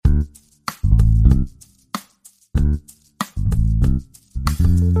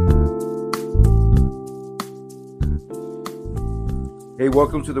Hey,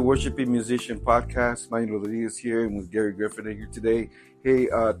 welcome to the Worshiping Musician Podcast. Manny Rodriguez here and with Gary Griffin here today. Hey,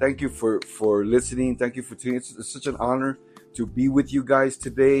 thank you for listening. Thank you for tuning. It's such an honor to be with you guys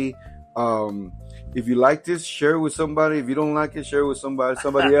today. If you like this, share it with somebody. If you don't like it, share it with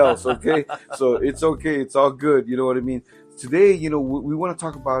somebody else. Okay, so it's okay. It's all good. You know what I mean? Today, we want to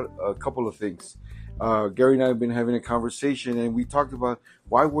talk about a couple of things. Gary and I have been having a conversation, and we talked about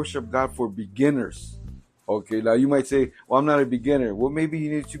why worship God for beginners. Okay, now you might say, well, I'm not a beginner. Well, maybe you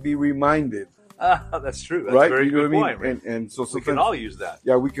need to be reminded. That's true. That's right? a very You know good what I point. mean? And so We can all use that.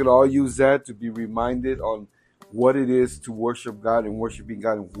 Yeah, we could all use that to be reminded on what it is to worship God and worshiping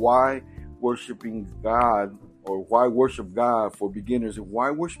God and why worshiping God or why worship God for beginners and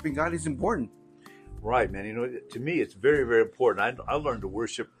why worshiping God is important. Right, man. To me, it's very, very important. I learned to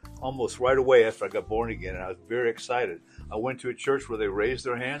worship almost right away after I got born again, and I was very excited. I went to a church where they raised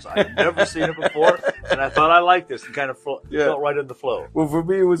their hands. I'd never seen it before, and I thought I liked this and kind of felt right in the flow. Well, for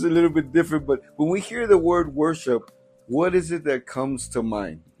me, it was a little bit different, but when we hear the word worship, what is it that comes to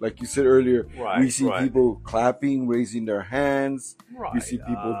mind? Like you said earlier, we see people clapping, raising their hands. Right. You see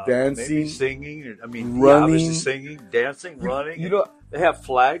people dancing, maybe singing. running, obviously singing, dancing, running. They have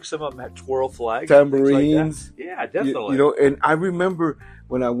flags. Some of them have twirl flags, tambourines. Like yeah, definitely. And I remember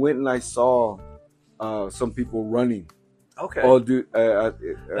when I went and I saw some people running. Okay. Oh, dude, I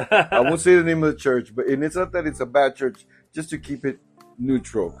won't say the name of the church, and it's not that it's a bad church, just to keep it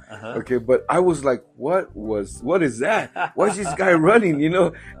neutral. Okay, but I was like, what is that? Why is this guy running? And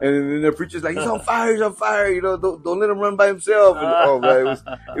then the preacher's like, he's on fire. Don't let him run by himself. And, oh man,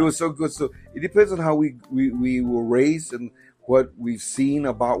 it was so good. So it depends on how we were raised and what we've seen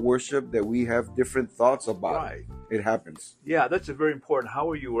about worship that we have different thoughts about. Right. It happens. Yeah, that's a very important. How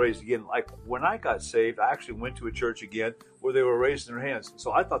were you raised again? Like when I got saved, I actually went to a church again where they were raising their hands.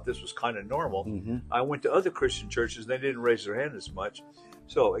 So I thought this was kind of normal. Mm-hmm. I went to other Christian churches, they didn't raise their hand as much.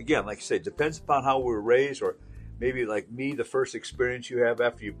 So again, like I said, depends upon how we were raised, or maybe like me, the first experience you have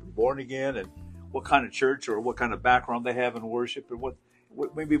after you've been born again, and what kind of church or what kind of background they have in worship, and what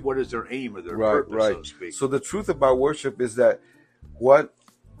is their aim or their purpose, so to speak. So the truth about worship is that what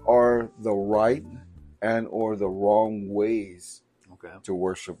are the right and or the wrong ways to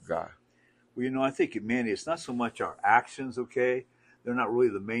worship God? Well, I think, Manny, it's not so much our actions, okay? They're not really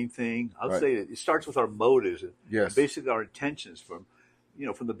the main thing. I'll say that it starts with our motives. Yes. Basically our intentions from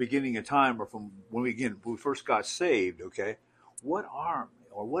the beginning of time, or from when we first got saved, okay? What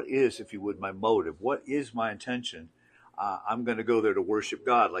is, if you would, my motive? What is my intention? I'm going to go there to worship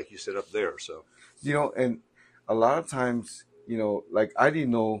God, like you said up there. So, and a lot of times, like I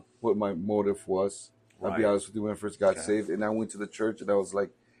didn't know what my motive was. I'll be honest with you, when I first got saved, and I went to the church and I was like,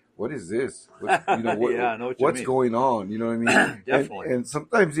 what is this? I know what what's going on? You know what I mean? Definitely. And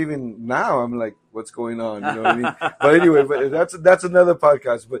sometimes even now I'm like, what's going on? You know what I mean? But anyway, that's another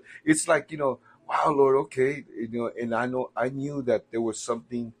podcast. But it's like, wow, Lord, okay. And I knew that there was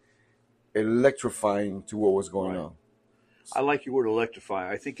something electrifying to what was going on. I like your word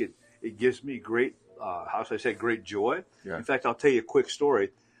electrifying. I think it gives me great, great joy. Yeah. In fact, I'll tell you a quick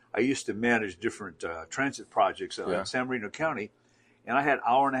story. I used to manage different transit projects in San Bernardino County, and I had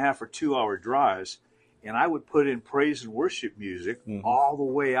 1.5 or 2 hour drives, and I would put in praise and worship music all the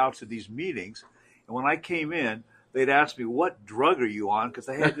way out to these meetings. And when I came in, they'd ask me, what drug are you on? Because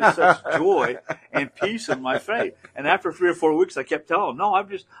I had just such joy and peace in my faith. And after 3 or 4 weeks, I kept telling them, no, I'm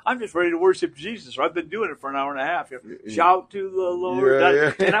just ready to worship Jesus. Or I've been doing it for 1.5 hours. Shout to the Lord.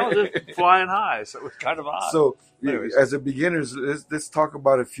 And I was just flying high. So it was kind of odd. So as a beginners, let's talk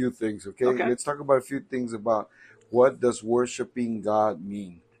about a few things, okay? Let's talk about a few things about what does worshiping God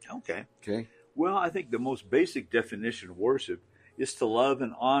mean. Okay. Well, I think the most basic definition of worship is to love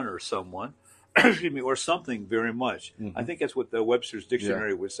and honor someone, or something very much. I think that's what the Webster's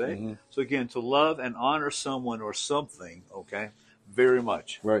Dictionary would say. So again, to love and honor someone or something, very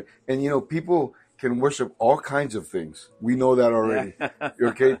much. Right. And people can worship all kinds of things. We know that already.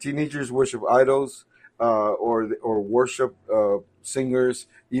 Okay. Teenagers worship idols, or worship singers,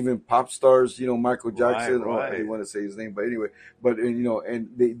 even pop stars, Michael Jackson. I didn't want to say his name, but anyway. But and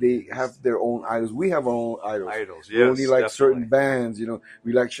they have their own idols. We have our own idols. Yes, we only like certain bands.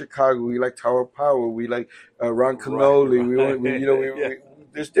 We like Chicago. We like Tower of Power. We like Ron Canoli.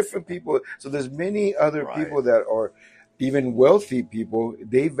 There's different people. So there's many other people that are even wealthy people.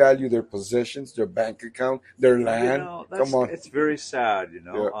 They value their possessions, their bank account, their land. Come on, it's very sad.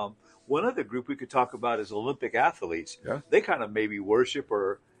 One other group we could talk about is Olympic athletes. Yeah. They kind of maybe worship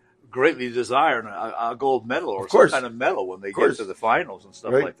or greatly desire a gold medal or some kind of medal when they get to the finals and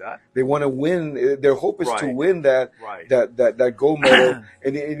stuff like that. They want to win. Their hope is to win that gold medal.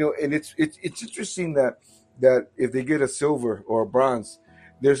 And and it's interesting that that if they get a silver or a bronze,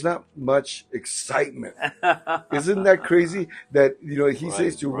 there's not much excitement. Isn't that crazy? That he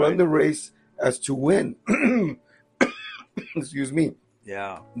says to run the race as to win. Excuse me.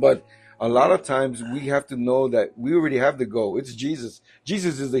 Yeah. But a lot of times we have to know that we already have the goal. It's Jesus.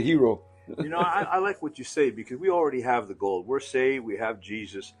 Jesus is the hero. I like what you say, because we already have the goal. We're saved. We have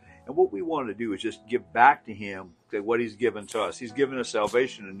Jesus. And what we want to do is just give back to him what he's given to us. He's given us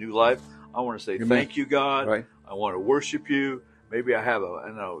salvation and new life. I want to say, thank you, God. Right. I want to worship you. Maybe I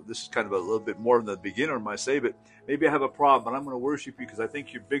know this is kind of a little bit more than the beginner might say, but maybe I have a problem, but I'm going to worship you because I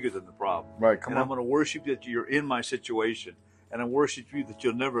think you're bigger than the problem. Right, I'm going to worship you that you're in my situation, and I worship you that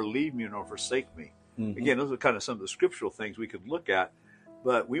you'll never leave me nor forsake me. Mm-hmm. Again, those are kind of some of the scriptural things we could look at,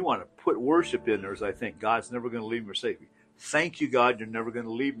 but we want to put worship in there as I think God's never going to leave me or forsake me. Thank you, God, you're never going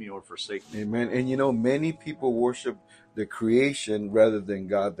to leave me or forsake me. Amen. And many people worship the creation rather than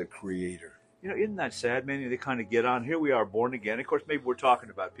God, the creator. Isn't that sad? Many they kind of get on. Here we are, born again. Of course, maybe we're talking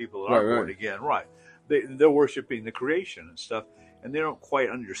about people that aren't born again, right? They're worshiping the creation and stuff, and they don't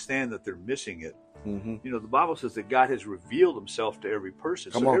quite understand that they're missing it. Mm-hmm. The Bible says that God has revealed himself to every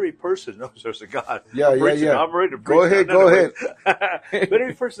person. Every person knows there's a God. Yeah. I'm ready to go ahead. But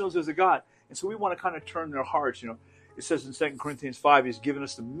every person knows there's a God. And so we want to kind of turn their hearts, It says in 2 Corinthians 5, he's given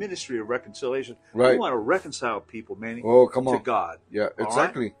us the ministry of reconciliation. Right. We want to reconcile people, Manny, to God. Yeah,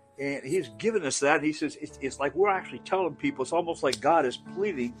 exactly. Right? And he's given us that. He says it's like we're actually telling people, it's almost like God is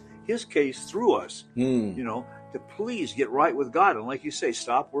pleading his case through us, to please get right with God. And like you say,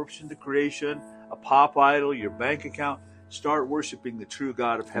 stop worshiping the creation, a pop idol, your bank account. Start worshiping the true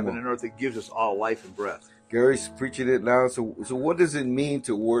God of heaven and earth that gives us all life and breath. Gary's preaching it now. So what does it mean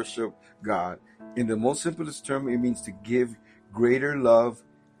to worship God? In the most simplest term, it means to give greater love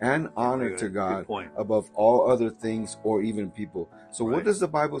and honor to God above all other things or even people. So what does the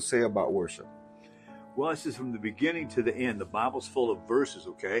Bible say about worship? Well, it says from the beginning to the end. The Bible's full of verses,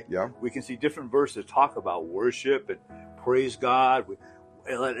 okay? Yeah. We can see different verses talk about worship and praise God.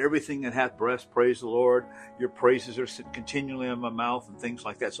 Let everything that hath breath praise the Lord. Your praises are continually in my mouth and things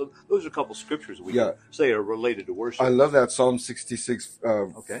like that. So those are a couple scriptures we can say are related to worship. I love that Psalm 66,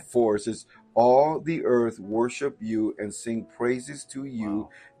 4. It says, all the earth worship you and sing praises to you. Wow.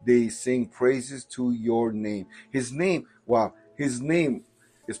 They sing praises to your name. His name, his name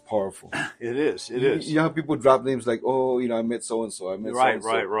is powerful. It is. You know how people drop names like, I met so-and-so. I met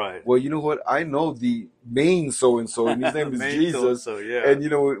so-and-so. Right. Well, you know what? I know the main so-and-so, and his name is Jesus. Yeah. And,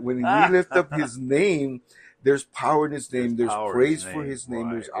 when we lift up his name, there's power in his name. There's praise for his name.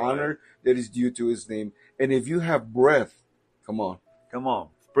 There's honor that is due to his name. And if you have breath, come on.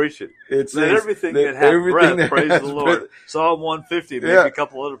 Preach it. Let everything that has breath praise the Lord. Psalm 150, maybe a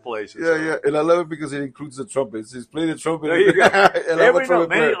couple other places. Yeah. And I love it because it includes the trumpet. It says, play the trumpet. There you go.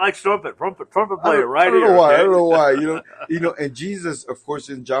 Many likes trumpet player right here. I don't know why. And Jesus, of course,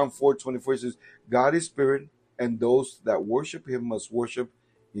 in John 4:24 says, God is spirit, and those that worship him must worship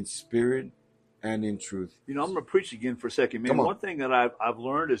in spirit and in truth. I'm going to preach again for a second. Man, one thing that I've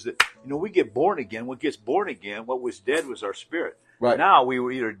learned is that, we get born again. What gets born again, what was dead was our spirit. Right. Now we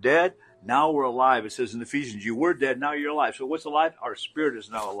were either dead, now we're alive. It says in Ephesians, you were dead, now you're alive. So what's alive? Our spirit is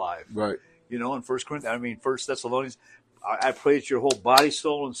now alive. Right. In 1 Thessalonians, I pray that your whole body,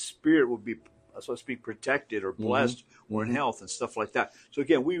 soul, and spirit will be, so to speak, protected or blessed or in health and stuff like that. So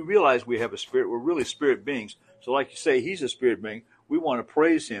again, we realize we have a spirit. We're really spirit beings. So like you say, he's a spirit being. We want to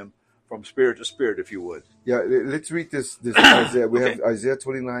praise him from spirit to spirit, if you would. Yeah, let's read this Isaiah. We have Isaiah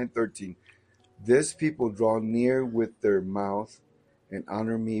 29:13. This people draw near with their mouth and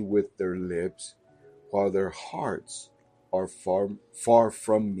honor me with their lips, while their hearts are far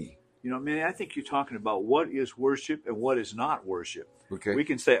from me. I think you're talking about what is worship and what is not worship. Okay. We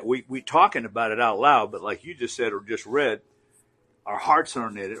can say we talking about it out loud, but like you just said or just read, our hearts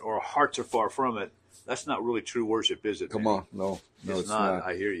aren't in it or our hearts are far from it. That's not really true worship, is it? Come on, no, it's not.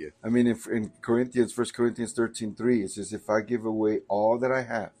 I hear you. I mean, if in 1 Corinthians 13:3, it says, if I give away all that I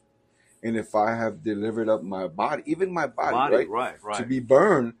have, and if I have delivered up my body, even my body, right, to be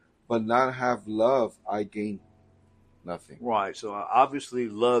burned, but not have love, I gain nothing. Right. So obviously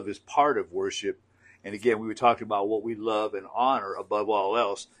love is part of worship. And again, we were talking about what we love and honor above all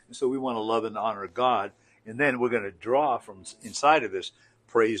else. And so we want to love and honor God. And then we're going to draw from inside of this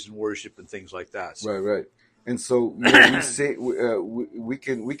praise and worship and things like that. So. Right. And so we say we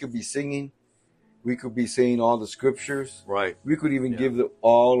could be singing. We could be saying all the scriptures. Right. We could even give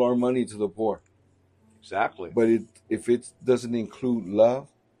all our money to the poor. Exactly. But if it doesn't include love,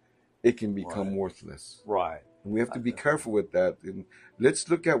 it can become worthless. Right. And we have to be careful with that. And let's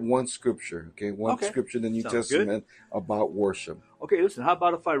look at one scripture, okay? One scripture in the New Testament about worship. Okay, listen, how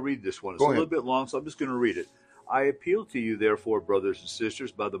about if I read this one? It's a little bit long, so I'm just going to read it. I appeal to you, therefore, brothers and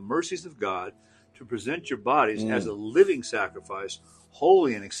sisters, by the mercies of God, to present your bodies as a living sacrifice,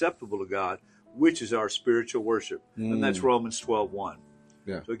 holy and acceptable to God, which is our spiritual worship. And that's Romans 12:1.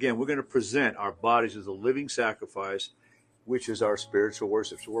 Yeah. So again, we're going to present our bodies as a living sacrifice, which is our spiritual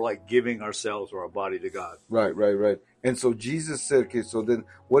worship. So we're like giving ourselves or our body to God. Right. And so Jesus said, okay, so then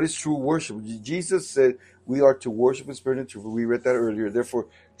what is true worship? Jesus said we are to worship in spirit and truth. We read that earlier. Therefore,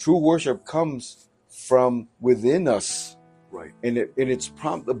 true worship comes from within us. Right. And it's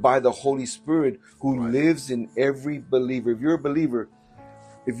prompted by the Holy Spirit who lives in every believer. If you're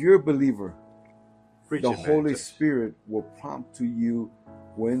a believer, Preach the it, man. Holy Spirit will prompt to you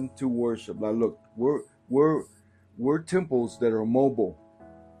when to worship. Now look, we're temples that are mobile.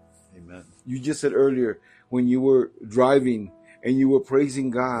 Amen. You just said earlier when you were driving and you were praising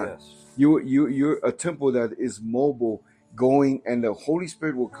God. Yes. You're a temple that is mobile, going, and the Holy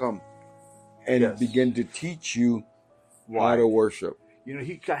Spirit will come and begin to teach you how to worship. You know,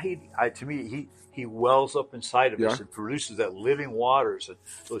 he wells up inside of us and produces that living waters and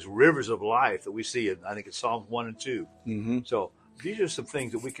those rivers of life that we see in, I think it's Psalms 1 and 2. Mm-hmm. So these are some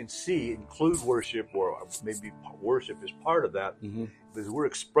things that we can see include worship, or maybe worship is part of that. Mm-hmm. Because we're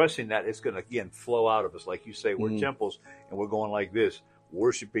expressing that, it's going to, again, flow out of us. Like you say, we're temples, and we're going like this,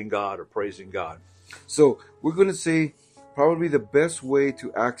 worshiping God or praising God. So we're going to say probably the best way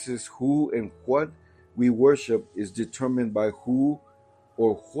to access who and what we worship is determined by who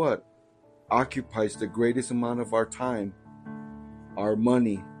or what occupies the greatest amount of our time, our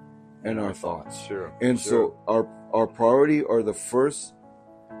money, and our thoughts. Sure. And so our priority are the first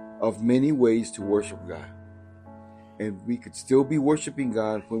of many ways to worship God. And we could still be worshiping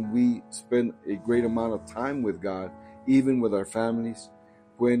God when we spend a great amount of time with God, even with our families,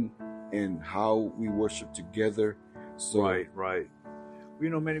 when and how we worship together. So, Right. You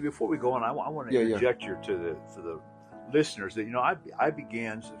know, Manny, before we go on, I want to interject here to the listeners that, you know, I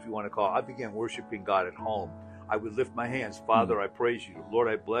began, if you want to call it, I began worshiping God at home. I would lift my hands, Father, I praise you, Lord,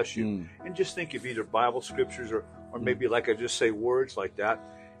 I bless you, and just think of either Bible scriptures or maybe like I just say words like that.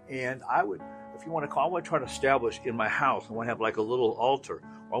 And I would, if you want to call, I want to try to establish in my house, I want to have like a little altar,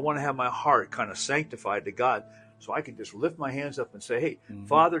 or I want to have my heart kind of sanctified to God, so I can just lift my hands up and say, hey,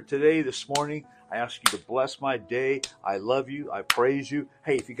 Father, today, this morning, I ask you to bless my day. I love you. I praise you.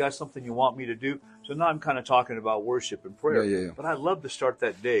 Hey, if you got something you want me to do. So now I'm kind of talking about worship and prayer. Yeah. But I love to start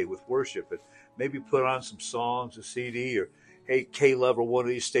that day with worship and maybe put on some songs, a CD, or hey, K-Love or one of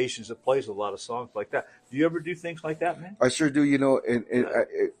these stations that plays a lot of songs like that. Do you ever do things like that, man? I sure do, you know, and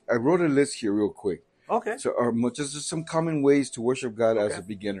I wrote a list here real quick. Okay. So just some common ways to worship God as a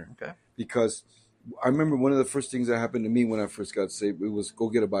beginner. Okay. Because I remember one of the first things that happened to me when I first got saved, it was go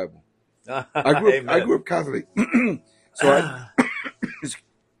get a Bible. I grew up Catholic. So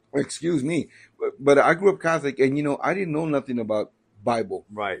excuse me, but I grew up Catholic, and you know, I didn't know nothing about Bible.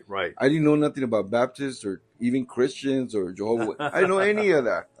 Right. I didn't know nothing about Baptists or even Christians or Jehovah. I didn't know any of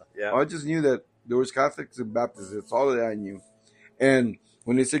that. Yeah. I just knew that there was Catholics and Baptists. That's all that I knew. And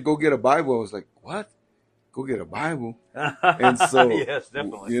when they said go get a Bible, I was like, what? Go get a Bible? And so, yes,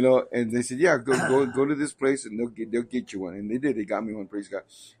 definitely. You know, and they said, yeah, go to this place and they'll get you one. And they did. They got me one. Praise God.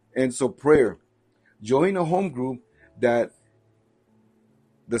 And so prayer. Join a home group that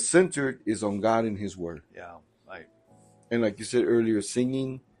the center is on God and His Word. Yeah, right. And like you said earlier,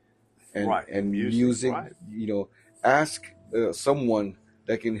 singing and music. Right. You know, ask someone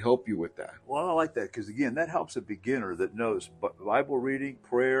that can help you with that. Well, I like that because, again, that helps a beginner that knows Bible reading,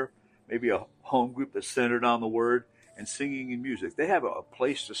 prayer, maybe a home group that's centered on the Word, and singing and music. They have a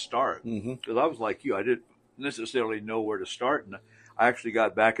place to start. Because I was like you. I didn't necessarily know where to start. And I actually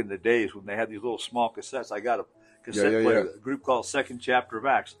got back in the days when they had these little small cassettes. I got a cassette player, a group called Second Chapter of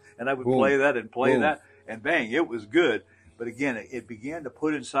Acts. And I would play that and play that. And bang, it was good. But again, it began to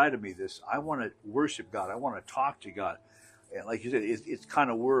put inside of me this, I want to worship God. I want to talk to God. And like you said, it's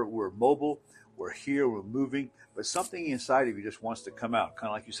kind of, we're mobile. We're here. We're moving. But something inside of you just wants to come out. Kind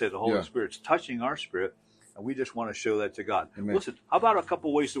of like you said, the Holy Spirit's touching our spirit. And we just want to show that to God. Amen. Listen, how about a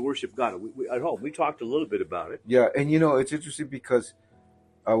couple ways to worship God? We at home, we talked a little bit about it. Yeah, and you know, it's interesting because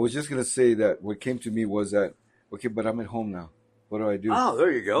I was just going to say that what came to me was that, okay, but I'm at home now. What do I do? Oh,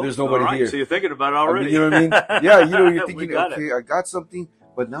 there you go. There's nobody here. So you're thinking about it already. I mean, you know what I mean? Yeah, you know, you're thinking, okay, I got something,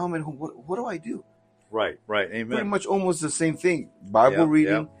 but now I'm at home. What do I do? Right. Amen. Pretty much almost the same thing. Bible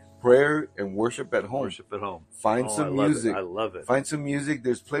reading, prayer, and worship at home. Worship at home. Find some music. I love it. Find some music.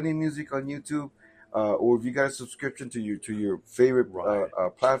 There's plenty of music on YouTube. Or if you got a subscription to your favorite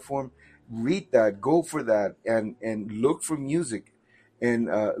platform, read that, go for that, and look for music, and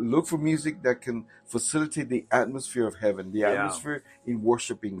look for music that can facilitate the atmosphere of heaven, the atmosphere in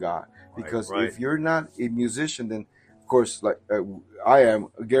worshiping God. Because if you're not a musician, then of course, like I am,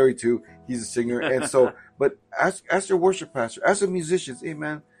 Gary too, he's a singer, and so. But as your worship pastor, as a musician, hey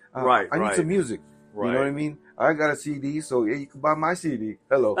man, I need some music. You know what I mean? I got a CD, so yeah, you can buy my CD.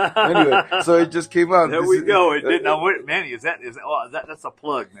 Hello. Anyway, so it just came out. There we go. It did. Now, Manny, that's a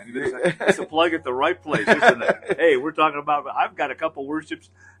plug, man. It's a plug at the right place, isn't it? Hey, we're talking about. I've got a couple worships,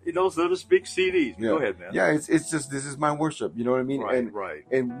 so to speak, CDs. Go ahead, man. Yeah, it's just this is my worship. You know what I mean? Right.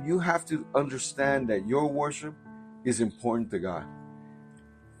 And you have to understand that your worship is important to God.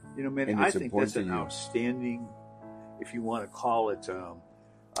 Man, I think that's an outstanding, if you want to call it.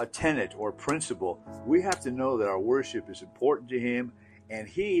 A tenet or principle. We have to know that our worship is important to Him, and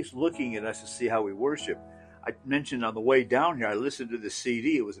He's looking at us to see how we worship. I mentioned on the way down here, I listened to the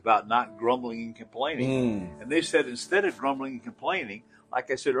CD. It was about not grumbling and complaining. And they said instead of grumbling and complaining,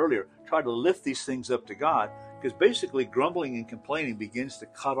 like I said earlier, try to lift these things up to God, because basically grumbling and complaining begins to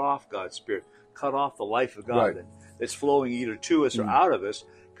cut off God's Spirit, cut off the life of God that's flowing either to us or out of us,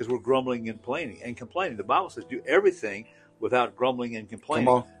 because we're grumbling and complaining. The Bible says do everything without grumbling and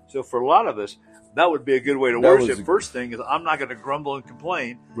complaining. So for a lot of us, that would be a good way to worship. First thing is I'm not going to grumble and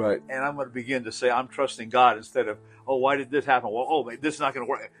complain. Right. And I'm going to begin to say I'm trusting God instead of, why did this happen? Well, this is not going to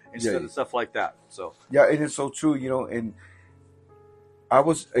work. Instead of stuff like that. So yeah, it is so true, and I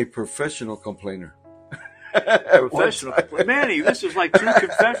was a professional complainer. Professional. Manny, this is like true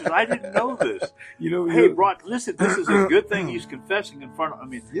confessions. I didn't know this. Hey, Brock, listen, this is a good thing he's confessing in front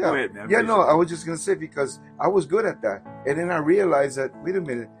of, go ahead, man. Yeah, no, I was just going to say, because I was good at that. And then I realized that, wait a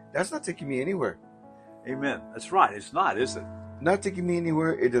minute, that's not taking me anywhere. Amen. That's right. It's not, is it? Not taking me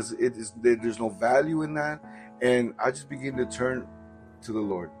anywhere. There's no value in that. And I just begin to turn to the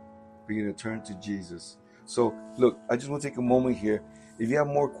Lord, begin to turn to Jesus. So look, I just want to take a moment here. If you have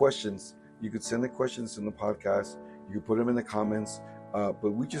more questions, you could send the questions in the podcast. You could put them in the comments.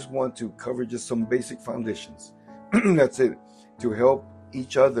 But we just want to cover just some basic foundations. That's it. To help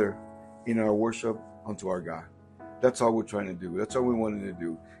each other in our worship unto our God. That's all we're trying to do. That's all we wanted to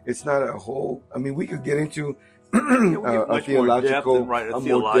do. It's not a whole. We could get into a theological, more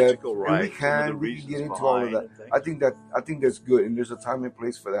depth. We can get into all of that. I think that's good, and there's a time and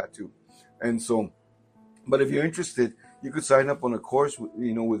place for that too. And so, but if you're interested, you could sign up on a course,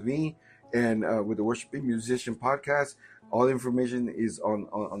 with me. And with the Worshiping Musician podcast, all the information is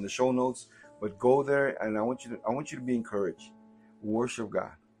on the show notes. But go there, and I want you to be encouraged. Worship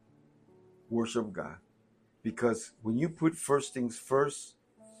God, because when you put first things first,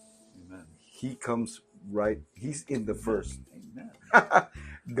 Amen. He comes right. He's in the first. Amen.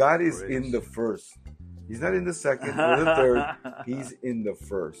 God is in the first. He's not in the second or the third. He's in the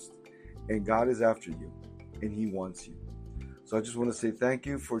first, and God is after you, and He wants you. So I just want to say thank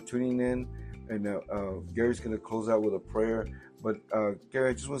you for tuning in, and Gary's going to close out with a prayer. But Gary,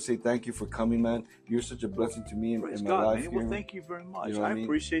 I just want to say thank you for coming, man. You're such a blessing to me in my life. Man. Well, thank you very much. I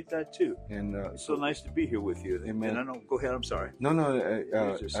appreciate that too. And it's so nice to be here with you. Amen. And I know. Go ahead. I'm sorry. No.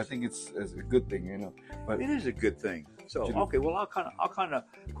 I think it's a good thing, But it is a good thing. So okay, well, I'll kind of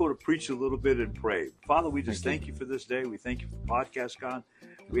go to preach a little bit and pray. Father, we just thank you for this day. We thank you for the podcast, God.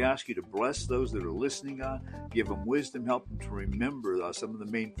 We ask you to bless those that are listening, God. Give them wisdom, help them to remember some of the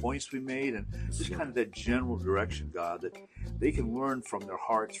main points we made, and just kind of that general direction, God, that they can learn from their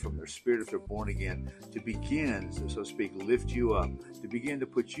hearts, from their spirit if they're born again, to begin, so to speak, lift you up, to begin to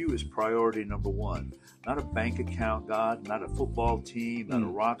put you as priority number one. Not a bank account, God, not a football team, not a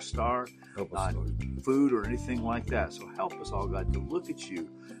rock star, not food or anything like that. So help us all, God, to look at you.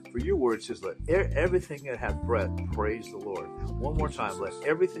 For your word says, let everything that hath breath praise the Lord. One more time, let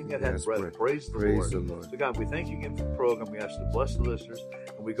everything that hath breath praise the Lord. So God, we thank you again for the program. We ask you to bless the listeners.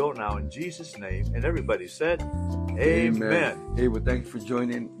 And we go now in Jesus' name. And everybody said, Amen. Hey, well, thank you for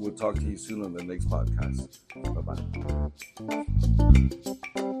joining. We'll talk to you soon on the next podcast. Bye-bye.